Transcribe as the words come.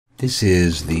This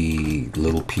is the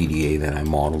little PDA that I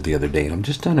modeled the other day, and I've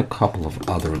just done a couple of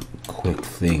other quick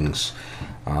things.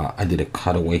 I did a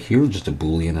cutaway here, just a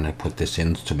boolean, and I put this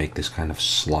in to make this kind of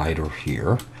slider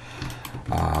here.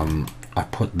 I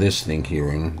put this thing here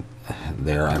in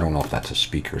there. I don't know if that's a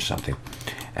speaker or something.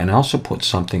 And I also put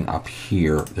something up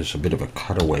here. There's a bit of a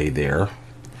cutaway there.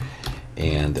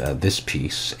 And this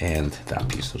piece and that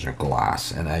piece, those are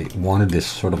glass. And I wanted this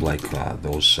sort of like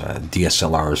those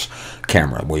DSLR's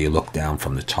camera where you look down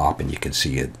from the top and you can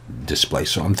see it display.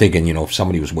 So I'm thinking, you know, if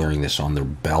somebody was wearing this on their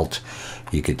belt,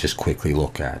 you could just quickly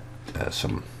look at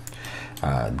some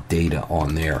data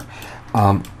on there.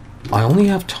 I only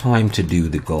have time to do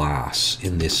the glass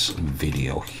in this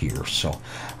video here. So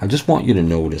I just want you to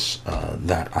notice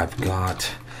that I've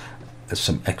got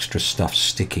some extra stuff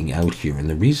sticking out here, and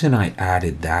the reason I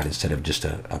added that instead of just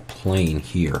a plane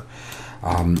here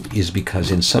is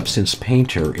because in Substance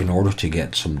Painter, in order to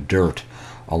get some dirt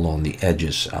along the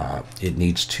edges, it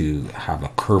needs to have a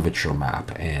curvature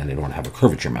map, and in order to have a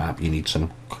curvature map you need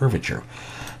some curvature.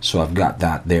 So I've got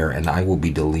that there, and I will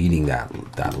be deleting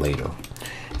that later.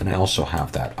 And I also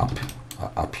have that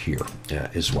up here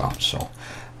as well, so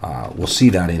we'll see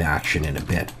that in action in a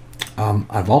bit.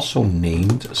 I've also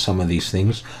named some of these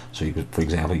things. So you could, for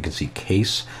example, you can see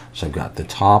case. So I've got the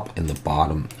top and the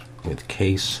bottom with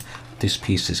case. This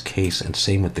piece is case, and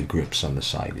same with the grips on the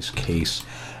side is case.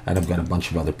 And I've got a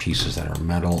bunch of other pieces that are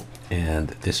metal, and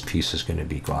this piece is going to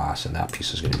be glass, and that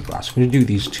piece is going to be glass. I'm going to do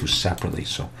these two separately.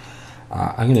 So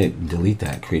I'm going to delete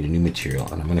that, create a new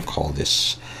material, and I'm going to call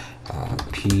this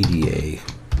PDA.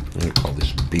 I'm going to call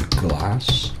this big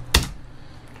glass.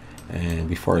 And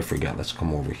before I forget, let's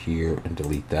come over here and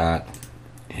delete that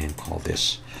and call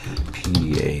this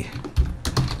PDA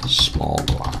small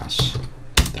glass,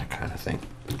 that kind of thing.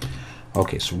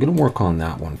 Okay, so we're going to work on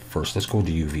that one first. Let's go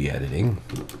to UV editing.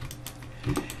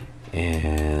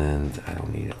 And I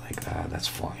don't need it like that. That's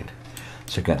fine.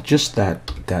 So I've got just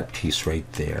that piece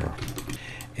right there.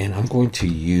 And I'm going to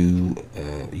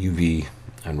UV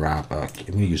unwrap. I'm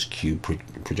going to use cube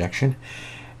projection.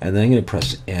 And then I'm going to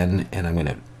press N, and I'm going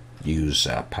to use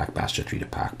Packmaster 3 to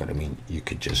pack, but I mean you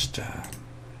could just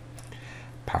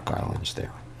pack islands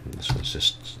there. And this one's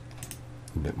just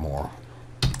a bit more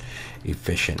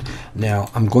efficient. Now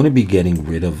I'm going to be getting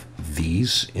rid of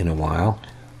these in a while.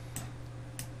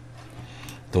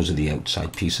 Those are the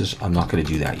outside pieces. I'm not going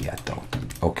to do that yet though.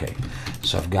 Okay,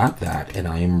 so I've got that, and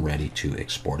I am ready to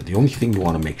export it. The only thing you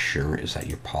want to make sure is that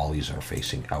your polys are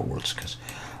facing outwards, because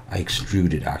I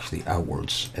extruded actually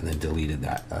outwards and then deleted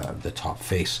that the top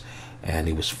face, and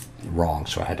it was wrong,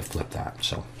 so I had to flip that.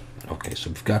 So okay, so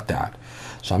we've got that.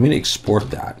 So I'm going to export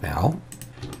that now.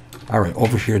 All right,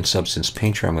 over here in Substance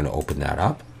Painter, I'm going to open that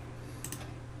up.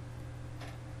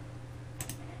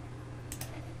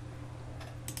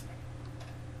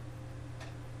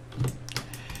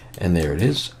 And there it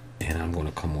is. And I'm going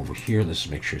to come over here. Let's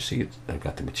make sure, see, I've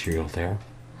got the material there.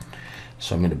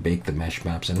 So I'm going to bake the mesh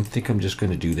maps, and I think I'm just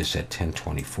going to do this at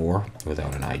 1024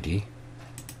 without an ID.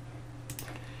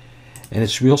 And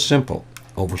it's real simple.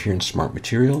 Over here in Smart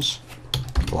Materials,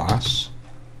 glass.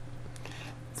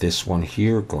 This one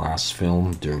here, glass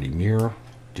film, dirty mirror.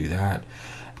 Do that.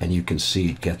 And you can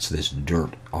see it gets this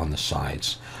dirt on the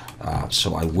sides.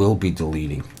 So I will be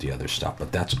deleting the other stuff,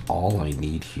 but that's all I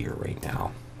need here right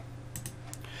now.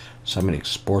 So I'm going to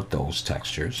export those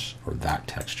textures, or that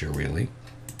texture really.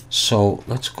 So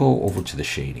let's go over to the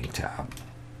shading tab,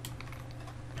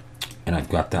 and I've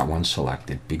got that one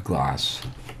selected, big glass.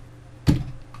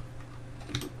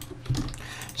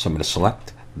 So I'm going to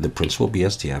select the Principled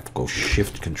BSDF, go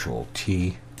Shift Control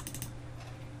T,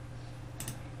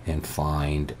 and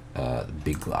find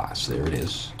big glass. There it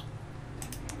is.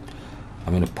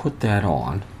 I'm going to put that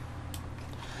on.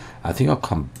 I think I'll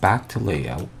come back to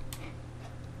layout,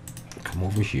 come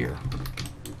over here,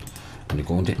 I'm going to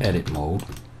go into edit mode.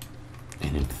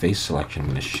 And in face selection, I'm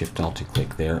going to Shift Alt and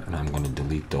click there, and I'm going to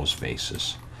delete those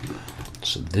faces.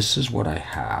 So this is what I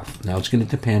have. Now it's going to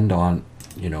depend on,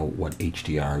 you know, what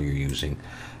HDR you're using,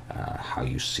 how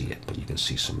you see it, but you can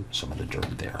see some of the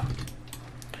dirt there.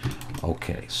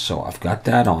 Okay, so I've got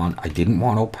that on. I didn't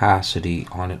want opacity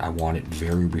on it. I want it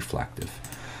very reflective.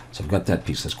 So I've got that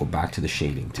piece. Let's go back to the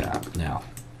shading tab. Now,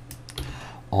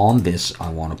 on this,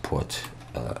 I want to put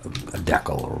a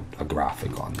decal or a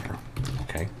graphic on there.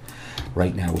 Okay.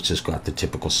 Right now it's just got the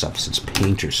typical Substance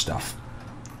Painter stuff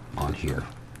on here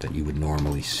that you would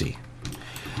normally see.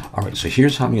 All right, so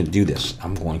here's how I'm going to do this.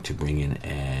 I'm going to bring in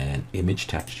an image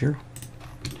texture.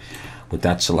 With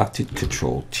that selected,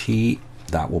 Control T,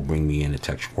 that will bring me in a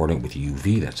texture coordinate with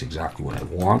UV. That's exactly what I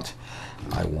want.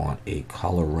 I want a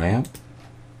color ramp.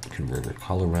 converter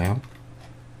color ramp.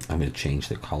 I'm going to change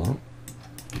the color.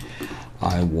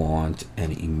 I want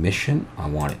an emission. I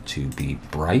want it to be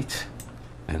bright,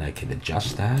 and I can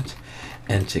adjust that.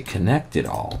 And to connect it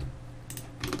all,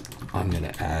 I'm going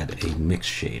to add a mix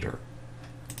shader.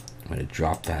 I'm going to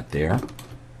drop that there.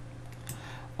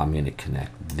 I'm going to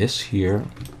connect this here.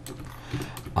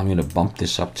 I'm going to bump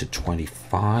this up to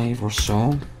 25 or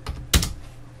so.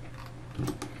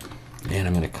 And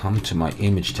I'm going to come to my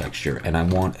image texture, and I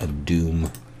want a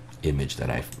doom image that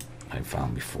I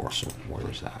found before. So where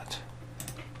is that?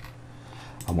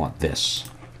 I want this.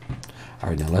 All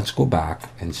right, now let's go back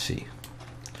and see.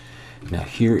 Now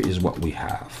here is what we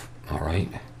have. All right.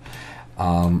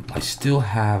 I still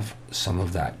have some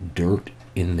of that dirt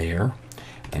in there,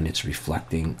 and it's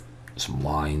reflecting some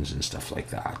lines and stuff like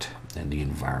that, and the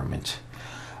environment.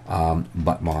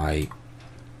 But my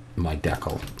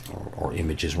decal or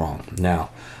image is wrong. Now,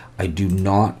 I do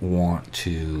not want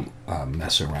to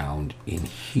mess around in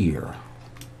here.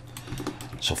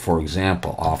 So for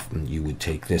example, often you would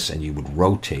take this and you would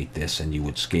rotate this and you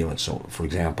would scale it. So for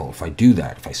example, if I do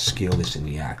that, if I scale this in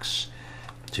the X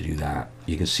to do that,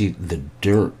 you can see the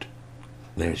dirt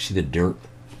there. See the dirt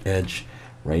edge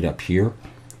right up here?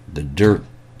 The dirt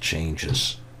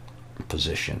changes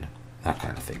position, that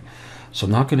kind of thing. So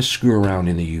I'm not going to screw around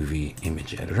in the UV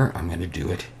image editor. I'm going to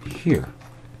do it here.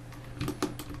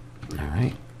 All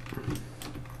right.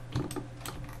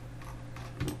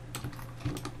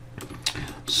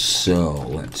 So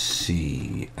let's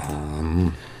see.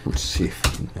 Let's see if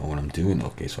I know what I'm doing.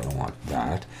 Okay, so I don't want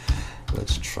that.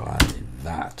 Let's try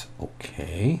that.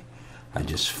 Okay. I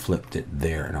just flipped it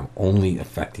there, and I'm only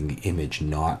affecting the image,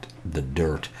 not the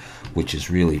dirt, which is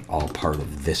really all part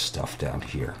of this stuff down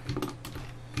here.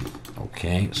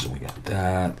 Okay, so we got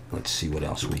that. Let's see what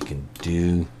else we can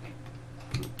do.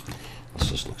 Let's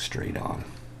just look straight on.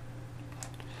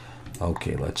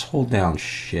 Okay, let's hold down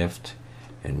Shift,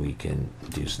 and we can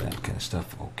do that kind of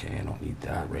stuff. Okay, I don't need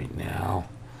that right now.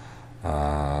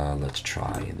 Let's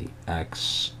try in the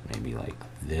X, maybe like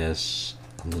this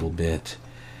a little bit.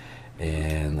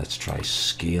 And let's try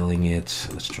scaling it.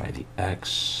 Let's try the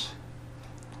X.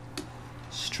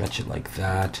 Stretch it like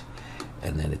that.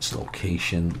 And then its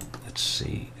location. Let's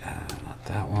see. Not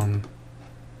that one.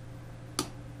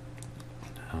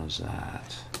 How's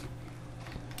that?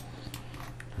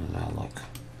 How does that look?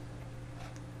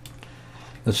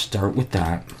 Let's start with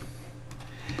that.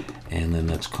 And then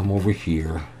let's come over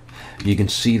here. You can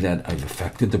see that I've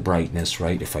affected the brightness,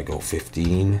 right? If I go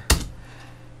 15,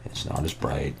 it's not as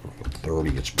bright.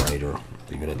 30, it's brighter.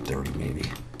 Leave it at 30 maybe.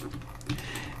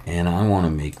 And I want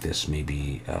to make this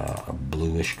maybe a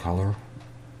bluish color.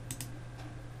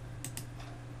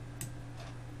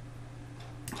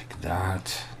 Like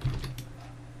that.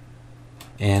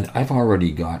 And I've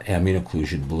already got ambient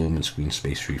occlusion, bloom, and screen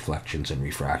space reflections and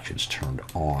refractions turned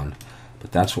on.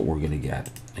 But that's what we're going to get.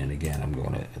 And again, I'm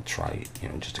going to try,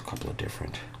 just a couple of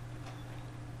different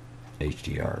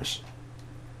HDRs.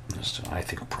 So I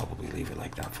think I'll probably leave it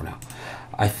like that for now.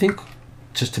 I think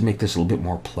just to make this a little bit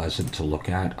more pleasant to look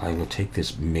at, I will take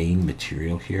this main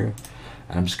material here,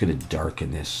 and I'm just going to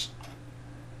darken this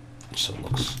so it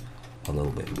looks a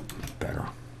little bit better.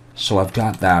 So I've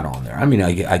got that on there. I mean,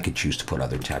 I could choose to put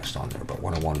other text on there, but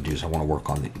what I want to do is I want to work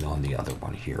on the other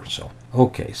one here. So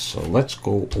okay, so let's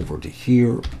go over to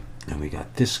here, and we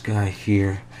got this guy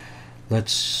here.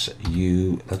 Let's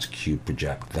cube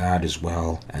project that as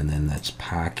well, and then let's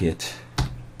pack it.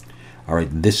 All right,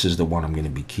 this is the one I'm going to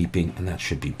be keeping, and that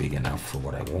should be big enough for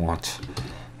what I want.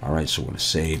 All right, so we're going to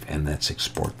save, and let's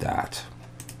export that.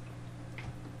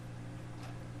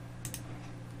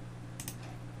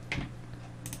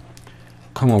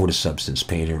 Come over to Substance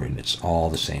Painter, and it's all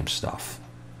the same stuff.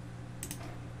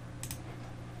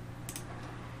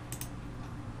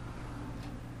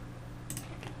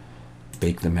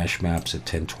 Bake the mesh maps at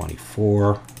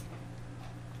 1024.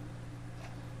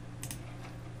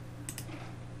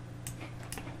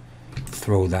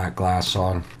 Throw that glass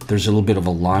on. There's a little bit of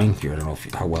a line here. I don't know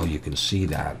how well you can see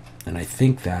that. And I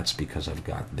think that's because I've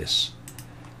got this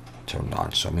turned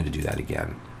on. So I'm going to do that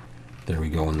again. There we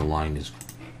go, and the line is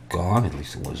gone. At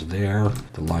least it was there.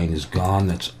 The line is gone.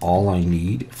 That's all I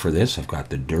need for this. I've got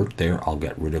the dirt there. I'll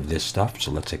get rid of this stuff. So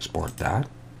let's export that.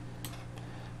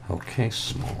 Okay,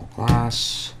 small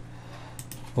glass.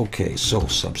 Okay, so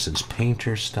Substance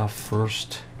Painter stuff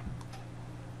first.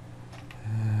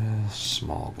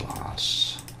 Small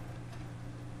glass.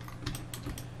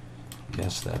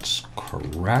 Yes, that's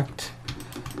correct.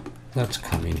 Let's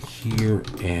come in here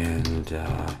and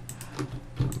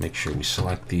make sure we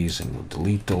select these, and we'll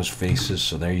delete those faces.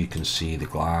 So there you can see the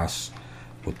glass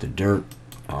with the dirt.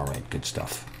 All right, good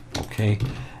stuff. Okay,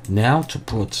 now to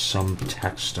put some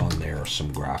text on there, or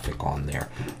some graphic on there.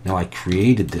 Now I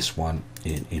created this one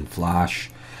in Flash.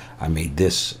 I made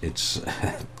this. It's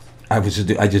I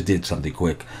just did something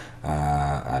quick.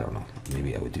 I don't know.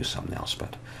 Maybe I would do something else,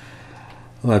 but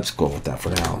let's go with that for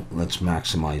now. Let's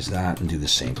maximize that and do the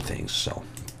same thing. So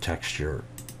texture,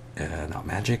 not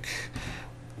magic.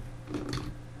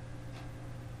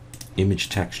 Image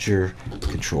texture,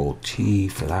 Control T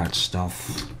for that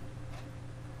stuff.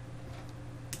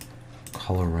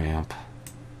 Color ramp.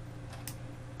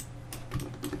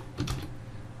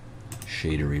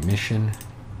 Shader emission.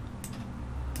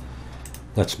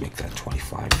 Let's make that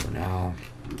 25 for now.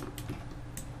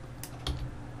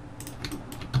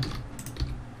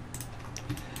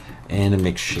 And a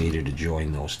mix shader to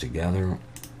join those together.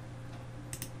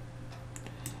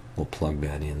 We'll plug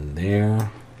that in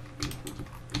there.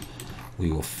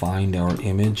 We will find our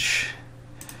image.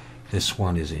 This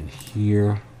one is in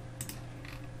here.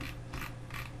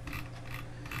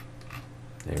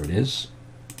 There it is.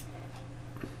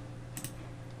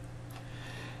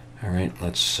 All right,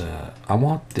 let's, I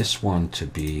want this one to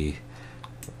be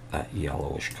that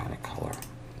yellowish kind of color.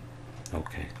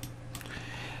 Okay.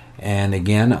 And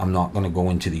again, I'm not going to go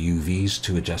into the UVs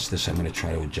to adjust this. I'm going to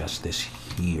try to adjust this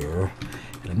here.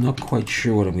 And I'm not quite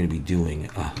sure what I'm going to be doing,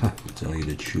 to tell you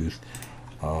the truth.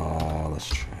 Let's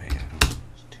try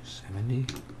 270.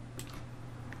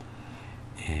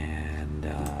 And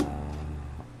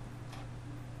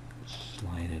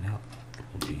slide it up.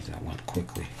 Oh, geez, that went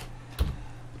quickly.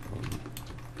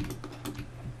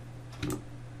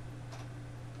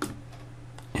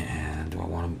 And do I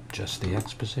want to adjust the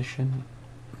X position?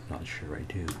 Not sure I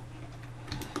do.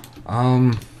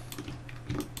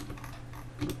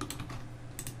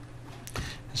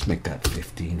 Let's make that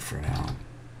 15 for now.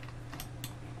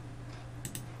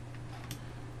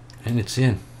 And it's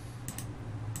in.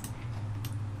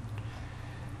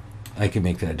 I can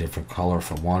make that a different color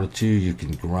if I wanted to. You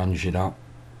can grunge it up.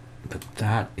 But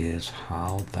that is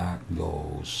how that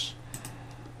goes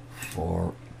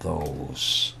for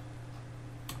those.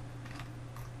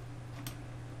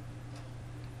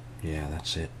 Yeah,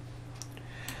 that's it.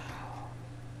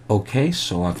 Okay,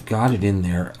 so I've got it in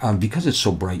there. Because it's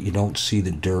so bright, you don't see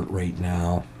the dirt right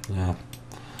now. Yeah.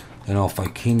 You know, if I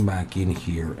came back in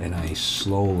here and I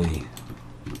slowly...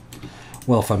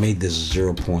 Well, if I made this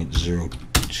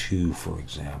 0.02, for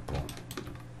example,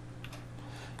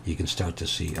 you can start to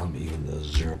see, even the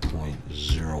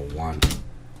 0.01,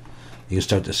 you can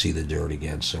start to see the dirt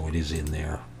again, so it is in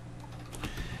there.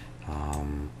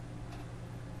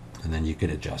 And then you could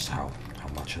adjust how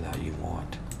much of that you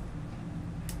want.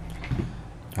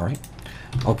 All right.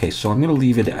 Okay, so I'm going to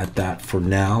leave it at that for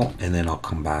now, and then I'll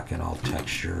come back and I'll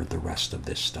texture the rest of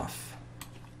this stuff.